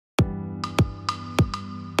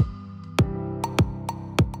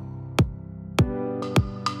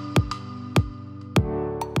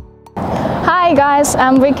Hey guys,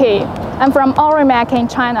 I'm Vicky. I'm from ORIEMAC in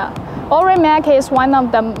China. ORIEMAC is one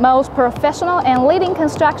of the most professional and leading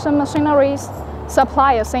construction machinery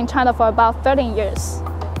suppliers in China for about 13 years.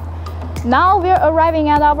 Now we're arriving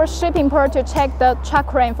at our shipping port to check the truck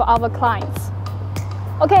crane for our clients.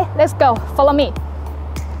 Okay, let's go. Follow me.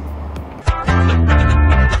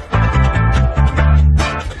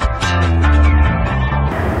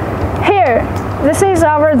 Here, this is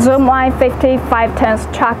our ZOOMLION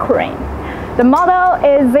 55-ton truck crane. The model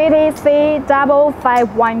is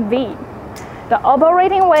ZTC551V. The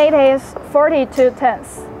operating weight is 42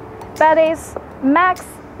 tons, but its max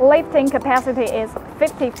lifting capacity is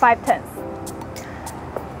 55 tons.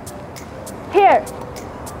 Here,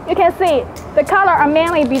 you can see the colors are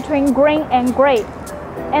mainly between green and gray,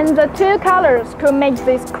 and the two colors could make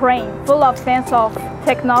this crane full of sense of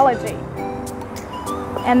technology.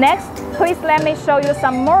 And next, please let me show you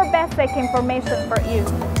some more basic information for you.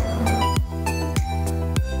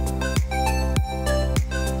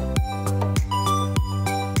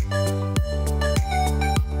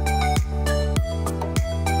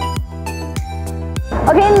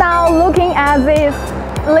 Okay, now looking at this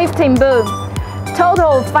lifting boom,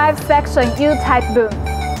 total 5-section U-type boom.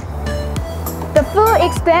 The full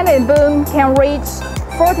extended boom can reach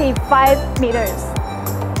 45 meters,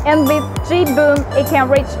 and with jib-boom it can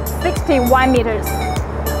reach 61 meters.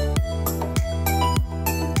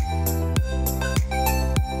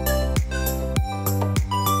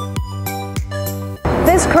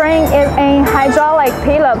 This crane is in hydraulic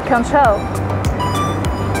pilot control,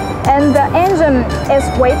 and the engine is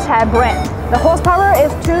WEICHAI brand. The horsepower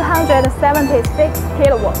is 276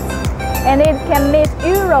 kilowatts, and it can meet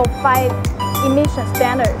Euro 5 emission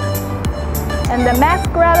standard. And the max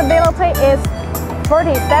gradability is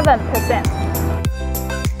 47%.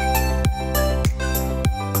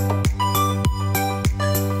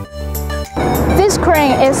 This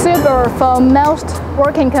crane is suitable for most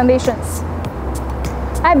working conditions.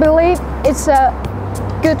 I believe it's a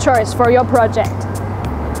good choice for your project.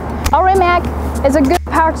 ORIEMAC is a good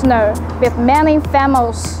partner with many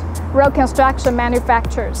famous road construction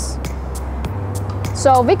manufacturers.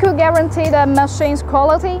 So we could guarantee the machine's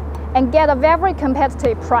quality and get a very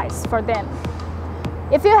competitive price for them.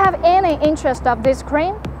 If you have any interest of this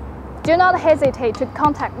crane, do not hesitate to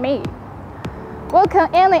contact me. Welcome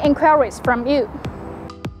any inquiries from you.